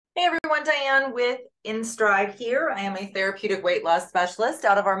Hey everyone, Diane with inStriv here. I am a therapeutic weight loss specialist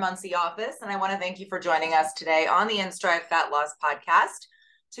out of our Muncie office, and I want to thank you for joining us today on the inStriv Fat Loss Podcast.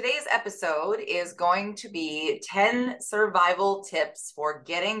 Today's episode is going to be 10 survival tips for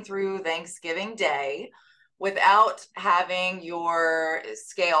getting through Thanksgiving Day without having your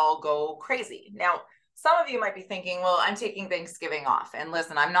scale go crazy. Now, some of you might be thinking, well, I'm taking Thanksgiving off. And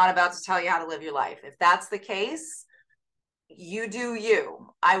listen, I'm not about to tell you how to live your life. If that's the case, you do you.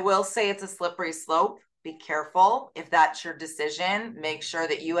 I will say it's a slippery slope. Be careful. If that's your decision, make sure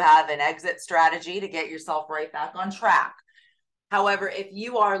that you have an exit strategy to get yourself right back on track. However, if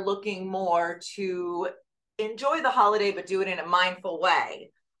you are looking more to enjoy the holiday, but do it in a mindful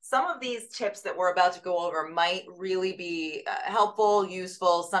way, some of these tips that we're about to go over might really be helpful,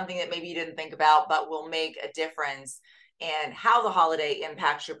 useful, something that maybe you didn't think about, but will make a difference and how the holiday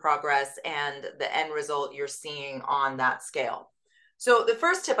impacts your progress and the end result you're seeing on that scale. So the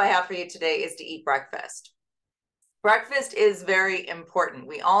first tip I have for you today is to eat breakfast. Breakfast is very important.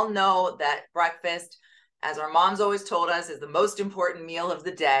 We all know that breakfast, as our moms always told us, is the most important meal of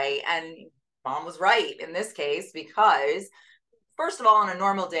the day. And mom was right in this case, because first of all, on a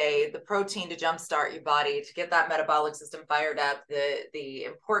normal day, the protein to jumpstart your body, to get that metabolic system fired up, the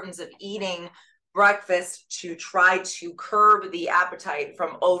importance of eating breakfast to try to curb the appetite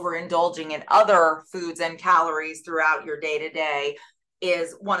from overindulging in other foods and calories throughout your day-to-day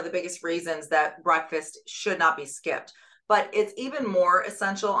is one of the biggest reasons that breakfast should not be skipped. But it's even more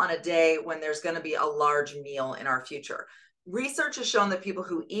essential on a day when there's going to be a large meal in our future. Research has shown that people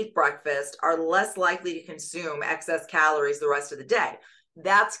who eat breakfast are less likely to consume excess calories the rest of the day.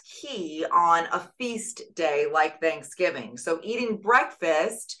 That's key on a feast day like Thanksgiving. So eating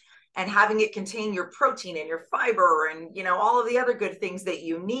breakfast and having it contain your protein and your fiber and, all of the other good things that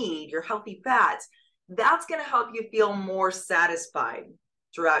you need, your healthy fats, that's going to help you feel more satisfied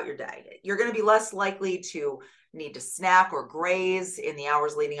throughout your day. You're going to be less likely to need to snack or graze in the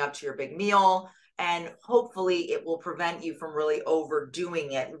hours leading up to your big meal. And hopefully it will prevent you from really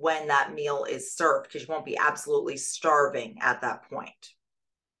overdoing it when that meal is served, because you won't be absolutely starving at that point.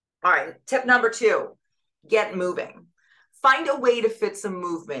 All right, tip number 2, get moving. Find a way to fit some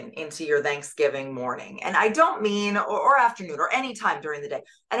movement into your Thanksgiving morning. And I don't mean, or afternoon, or any time during the day.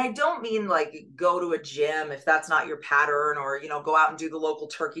 And I don't mean like go to a gym if that's not your pattern, or, go out and do the local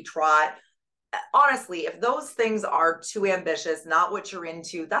turkey trot. Honestly, if those things are too ambitious, not what you're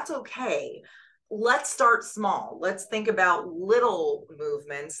into, that's okay. Let's start small. Let's think about little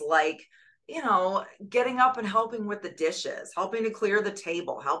movements like, getting up and helping with the dishes, helping to clear the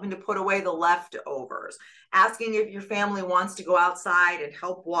table, helping to put away the leftovers, asking if your family wants to go outside and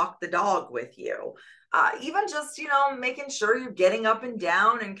help walk the dog with you. Even just, making sure you're getting up and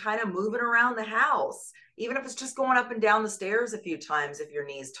down and kind of moving around the house, even if it's just going up and down the stairs a few times, if your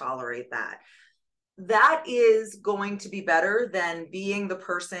knees tolerate that. That is going to be better than being the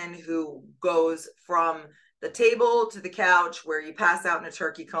person who goes from the table to the couch where you pass out in a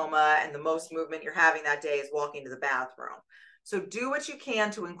turkey coma and the most movement you're having that day is walking to the bathroom. So do what you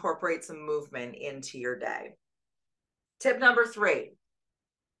can to incorporate some movement into your day. Tip number 3,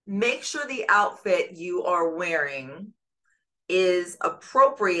 make sure the outfit you are wearing is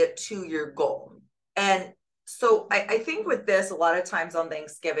appropriate to your goal. And so I think with this, a lot of times on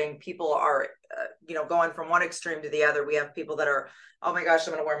Thanksgiving, people are, going from one extreme to the other. We have people that are, oh my gosh,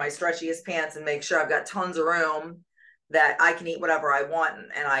 I'm going to wear my stretchiest pants and make sure I've got tons of room that I can eat whatever I want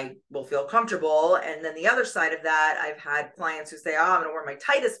and I will feel comfortable. And then the other side of that, I've had clients who say, oh, I'm going to wear my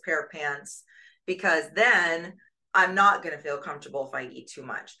tightest pair of pants because then I'm not going to feel comfortable if I eat too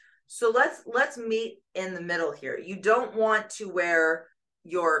much. So let's meet in the middle here. You don't want to wear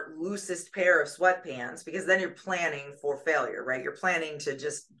your loosest pair of sweatpants because then you're planning for failure, right? You're planning to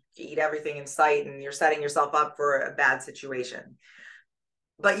just eat everything in sight and you're setting yourself up for a bad situation.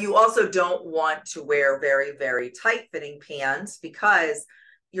 But you also don't want to wear very, very tight fitting pants because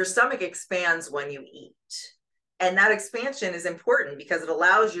your stomach expands when you eat. And that expansion is important because it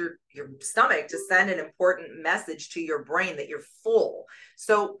allows your stomach to send an important message to your brain that you're full.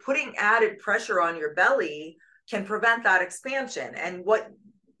 So putting added pressure on your belly can prevent that expansion. And what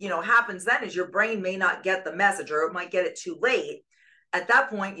happens then is your brain may not get the message, or it might get it too late. At that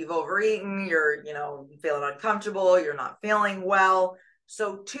point, you've overeaten, you're feeling uncomfortable, you're not feeling well.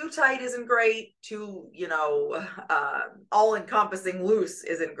 So too tight isn't great. Too all-encompassing loose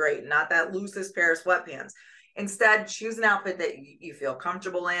isn't great. Not that loosest pair of sweatpants. Instead, choose an outfit that you feel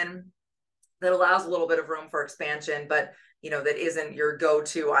comfortable in, that allows a little bit of room for expansion, but that isn't your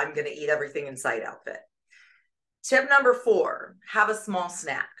go-to, I'm going to eat everything in sight outfit. Tip number 4, have a small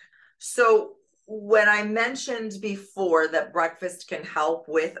snack. So when I mentioned before that breakfast can help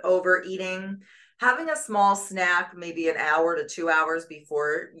with overeating, having a small snack, maybe an hour to 2 hours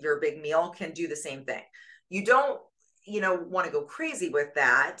before your big meal, can do the same thing. You don't, want to go crazy with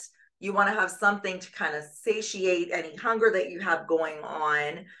that. You want to have something to kind of satiate any hunger that you have going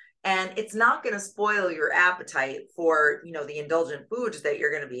on. And it's not going to spoil your appetite for, the indulgent foods that you're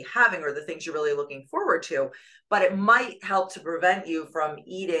going to be having or the things you're really looking forward to. But it might help to prevent you from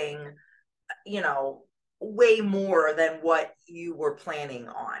eating, way more than what you were planning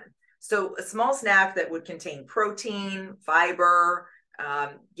on. So a small snack that would contain protein, fiber,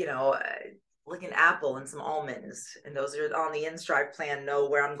 like an apple and some almonds, and those are on the inStriv plan, know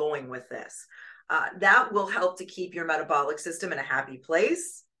where I'm going with this. That will help to keep your metabolic system in a happy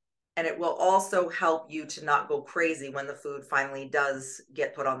place. And it will also help you to not go crazy when the food finally does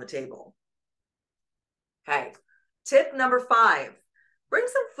get put on the table. Okay. Tip number 5, bring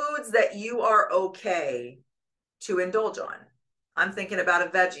some foods that you are okay to indulge on. I'm thinking about a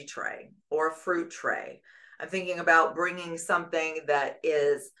veggie tray or a fruit tray. I'm thinking about bringing something that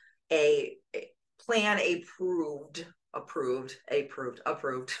is a plan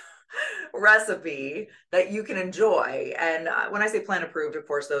approved recipe that you can enjoy. And when I say plan approved, of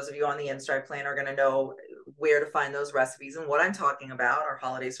course, those of you on the inStriv plan are going to know where to find those recipes and what I'm talking about. Our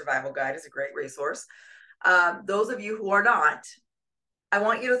holiday survival guide is a great resource. Those of you who are not, I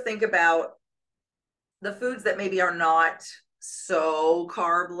want you to think about the foods that maybe are not so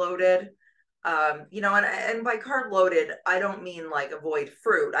carb loaded. And by carb loaded, I don't mean like avoid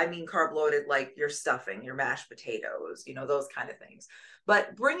fruit. I mean carb loaded, like your stuffing, your mashed potatoes, those kind of things.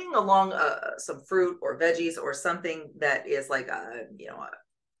 But bringing along some fruit or veggies or something that is like a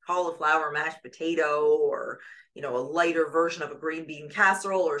cauliflower mashed potato, or a lighter version of a green bean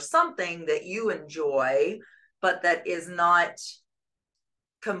casserole, or something that you enjoy, but that is not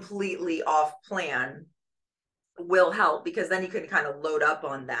completely off plan, will help, because then you can kind of load up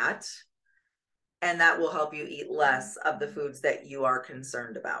on that, and that will help you eat less of the foods that you are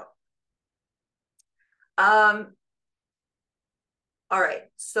concerned about. All right,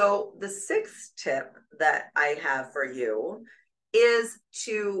 so the 6th tip that I have for you is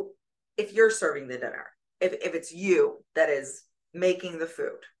to, if you're serving the dinner, if it's you that is making the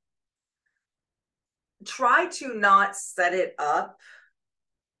food, try to not set it up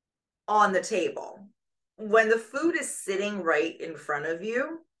on the table. When the food is sitting right in front of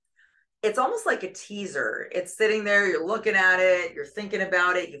you, it's almost like a teaser. It's sitting there, you're looking at it, you're thinking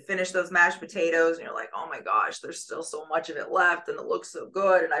about it, you finish those mashed potatoes and you're like, oh my gosh, there's still so much of it left and it looks so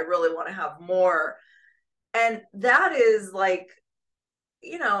good and I really want to have more. And that is like,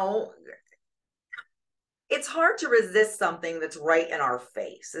 it's hard to resist something that's right in our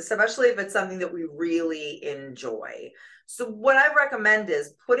face, especially if it's something that we really enjoy. So what I recommend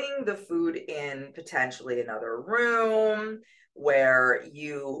is putting the food in potentially another room where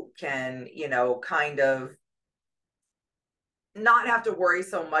you can, kind of not have to worry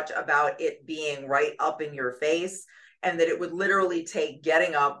so much about it being right up in your face, and that it would literally take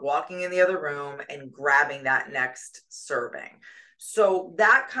getting up, walking in the other room, and grabbing that next serving. So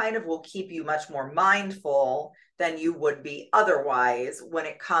that kind of will keep you much more mindful than you would be otherwise when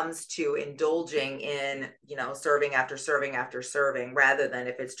it comes to indulging in, serving after serving after serving, rather than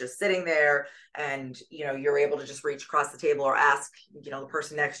if it's just sitting there and, you're able to just reach across the table or ask, the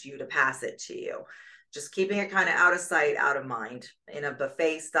person next to you to pass it to you. Just keeping it kind of out of sight, out of mind, in a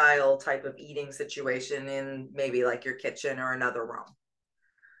buffet style type of eating situation in maybe like your kitchen or another room.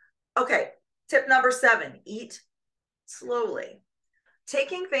 Okay, tip number 7, eat slowly.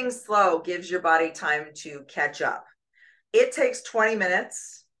 Taking things slow gives your body time to catch up. It takes 20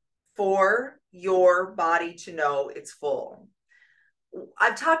 minutes for your body to know it's full.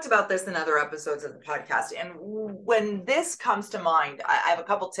 I've talked about this in other episodes of the podcast, and when this comes to mind, I have a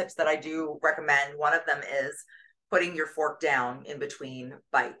couple tips that I do recommend. One of them is putting your fork down in between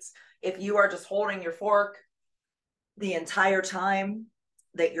bites. If you are just holding your fork the entire time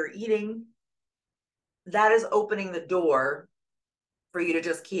that you're eating, that is opening the door for you to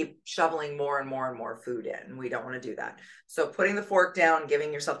just keep shoveling more and more and more food in. We don't want to do that. So putting the fork down,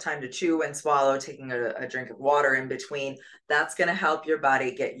 giving yourself time to chew and swallow, taking a drink of water in between, that's going to help your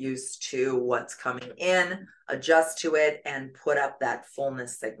body get used to what's coming in, adjust to it, and put up that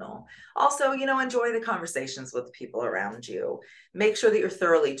fullness signal. Also, enjoy the conversations with the people around you. Make sure that you're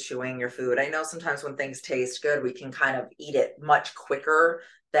thoroughly chewing your food. I know sometimes when things taste good, we can kind of eat it much quicker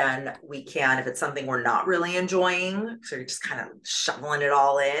than we can if it's something we're not really enjoying. So you're just kind of shoveling it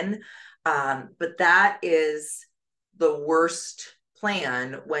all in. But that is the worst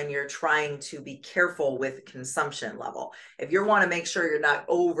plan when you're trying to be careful with consumption level. If you want to make sure you're not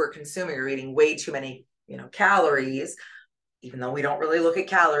over consuming or eating way too many, calories, even though we don't really look at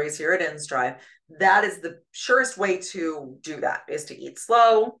calories here at inStriv, that is the surest way to do that, is to eat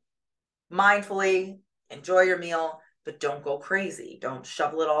slow, mindfully, enjoy your meal, but don't go crazy. Don't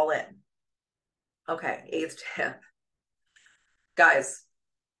shovel it all in. Okay, 8th tip. Guys,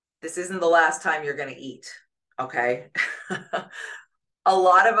 this isn't the last time you're going to eat, okay? A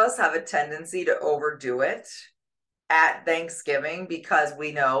lot of us have a tendency to overdo it at Thanksgiving because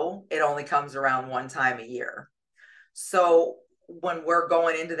we know it only comes around one time a year. So when we're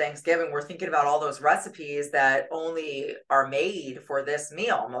going into Thanksgiving, we're thinking about all those recipes that only are made for this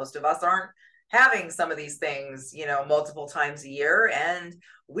meal. Most of us aren't having some of these things, multiple times a year, and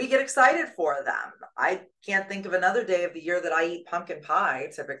we get excited for them. I can't think of another day of the year that I eat pumpkin pie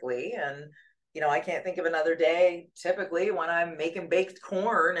typically. And, I can't think of another day typically when I'm making baked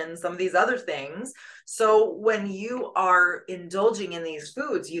corn and some of these other things. So when you are indulging in these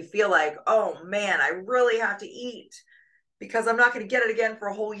foods, you feel like, oh man, I really have to eat because I'm not going to get it again for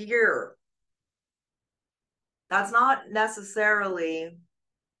a whole year. That's not necessarily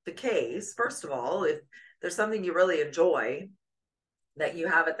the case. First of all, if there's something you really enjoy that you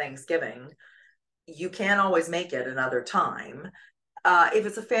have at Thanksgiving, you can't always make it another time. If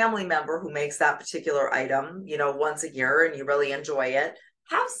it's a family member who makes that particular item, once a year and you really enjoy it,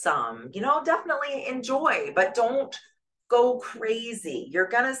 have some, definitely enjoy, but don't go crazy. You're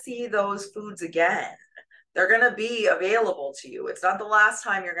going to see those foods again. They're going to be available to you. It's not the last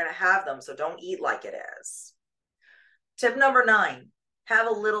time you're going to have them, so don't eat like it is. Tip number 9, have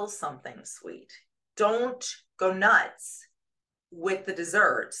a little something sweet. Don't go nuts with the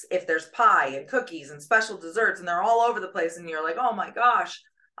desserts. If there's pie and cookies and special desserts and they're all over the place and you're like, oh my gosh,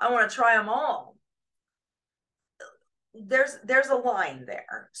 I want to try them all. There's a line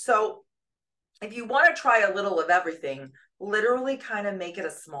there. So if you want to try a little of everything, literally kind of make it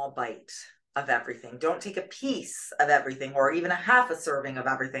a small bite of everything. Don't take a piece of everything or even a half a serving of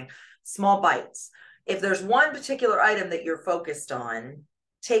everything. Small bites. If there's one particular item that you're focused on,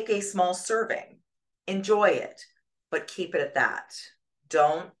 take a small serving. Enjoy it, but keep it at that.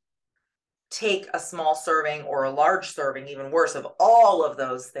 Don't take a small serving or a large serving, even worse, of all of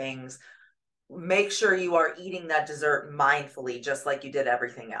those things. Make sure you are eating that dessert mindfully, just like you did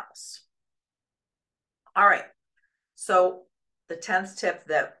everything else. All right. So the 10th tip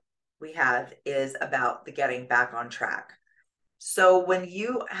that we have is about the getting back on track. So when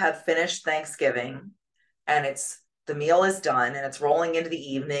you have finished Thanksgiving and the meal is done and it's rolling into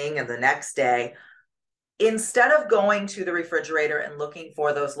the evening and the next day, instead of going to the refrigerator and looking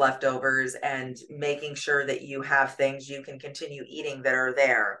for those leftovers and making sure that you have things you can continue eating that are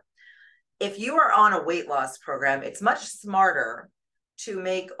there, if you are on a weight loss program, it's much smarter to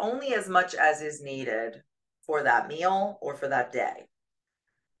make only as much as is needed for that meal or for that day.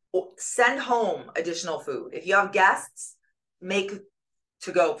 Send home additional food. If you have guests, make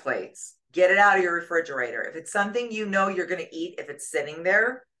to-go plates. Get it out of your refrigerator. If it's something you're going to eat, if it's sitting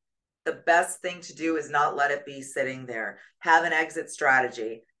there, the best thing to do is not let it be sitting there. Have an exit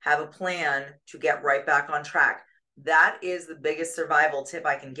strategy. Have a plan to get right back on track. That is the biggest survival tip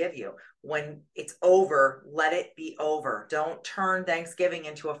I can give you. When it's over, let it be over. Don't turn Thanksgiving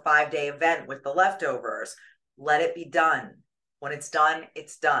into a 5-day event with the leftovers. Let it be done. When it's done,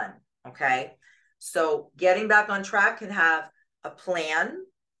 it's done. Okay? So getting back on track can have a plan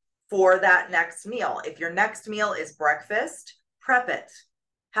for that next meal. If your next meal is breakfast, prep it.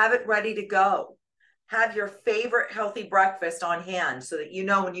 Have it ready to go. Have your favorite healthy breakfast on hand so that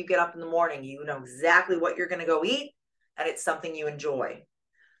when you get up in the morning, you know exactly what you're going to go eat and it's something you enjoy.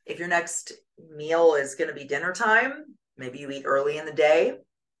 If your next meal is going to be dinner time, maybe you eat early in the day,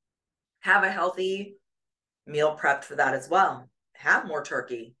 have a healthy meal prepped for that as well. Have more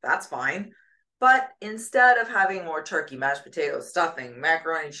turkey, that's fine. But instead of having more turkey, mashed potatoes, stuffing,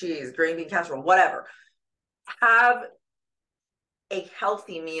 macaroni, cheese, green bean casserole, whatever, have a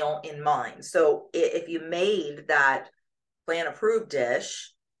healthy meal in mind. So if you made that plan approved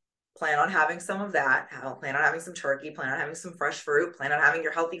dish, plan on having some of that, plan on having some turkey, plan on having some fresh fruit, plan on having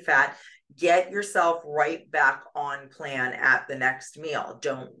your healthy fat, get yourself right back on plan at the next meal.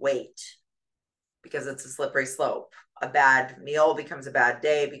 Don't wait, because it's a slippery slope. A bad meal becomes a bad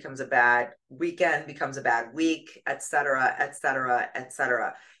day, becomes a bad weekend, becomes a bad week, etc., etc.,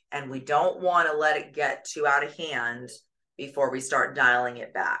 etc. And we don't want to let it get too out of hand before we start dialing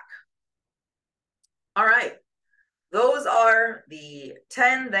it back. All right. Those are the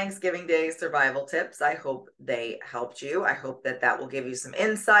 10 Thanksgiving Day survival tips. I hope they helped you. I hope that will give you some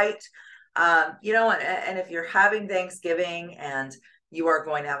insight. And if you're having Thanksgiving and You are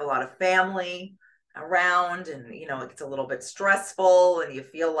going to have a lot of family around, and it gets a little bit stressful and you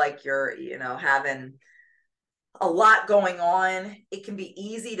feel like you're having a lot going on. It can be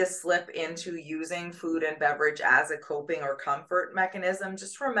easy to slip into using food and beverage as a coping or comfort mechanism.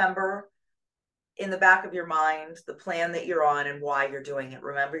 Just remember in the back of your mind the plan that you're on and why you're doing it.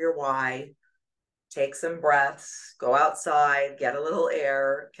 Remember your why. Take some breaths, go outside, get a little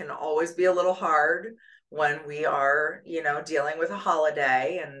air. It can always be a little hard when we are, dealing with a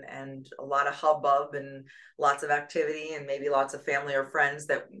holiday and a lot of hubbub and lots of activity and maybe lots of family or friends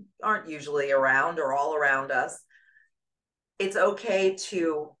that aren't usually around or all around us. It's okay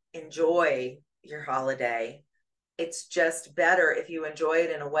to enjoy your holiday. It's just better if you enjoy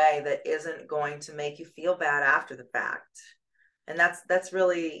it in a way that isn't going to make you feel bad after the fact. And that's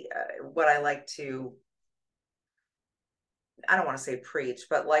really what I like to, I don't want to say preach,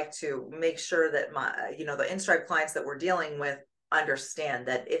 but like to make sure that the inStriv clients that we're dealing with understand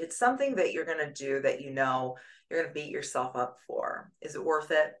that if it's something that you're going to do that you're going to beat yourself up for, is it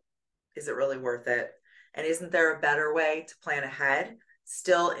worth it? Is it really worth it? And isn't there a better way to plan ahead,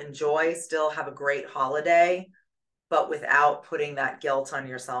 still enjoy, still have a great holiday, but without putting that guilt on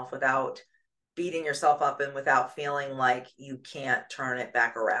yourself, without beating yourself up, and without feeling like you can't turn it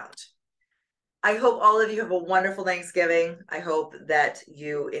back around? I hope all of you have a wonderful Thanksgiving. I hope that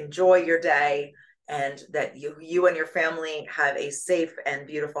you enjoy your day and that you and your family have a safe and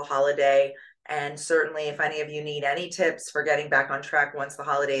beautiful holiday. And certainly, if any of you need any tips for getting back on track once the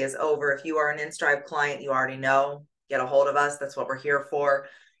holiday is over, if you are an inStriv client, you already know, get a hold of us. That's what we're here for.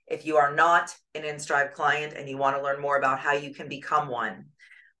 If you are not an inStriv client and you want to learn more about how you can become one,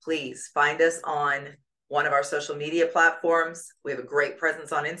 please find us on one of our social media platforms. We have a great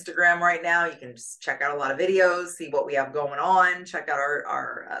presence on Instagram right now. You can just check out a lot of videos, see what we have going on, check out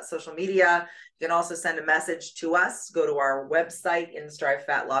our social media. You can also send a message to us. Go to our website,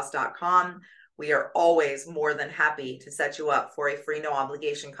 inStrivFatLoss.com. We are always more than happy to set you up for a free, no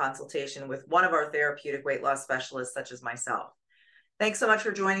obligation consultation with one of our therapeutic weight loss specialists, such as myself. Thanks so much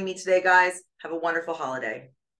for joining me today, guys. Have a wonderful holiday.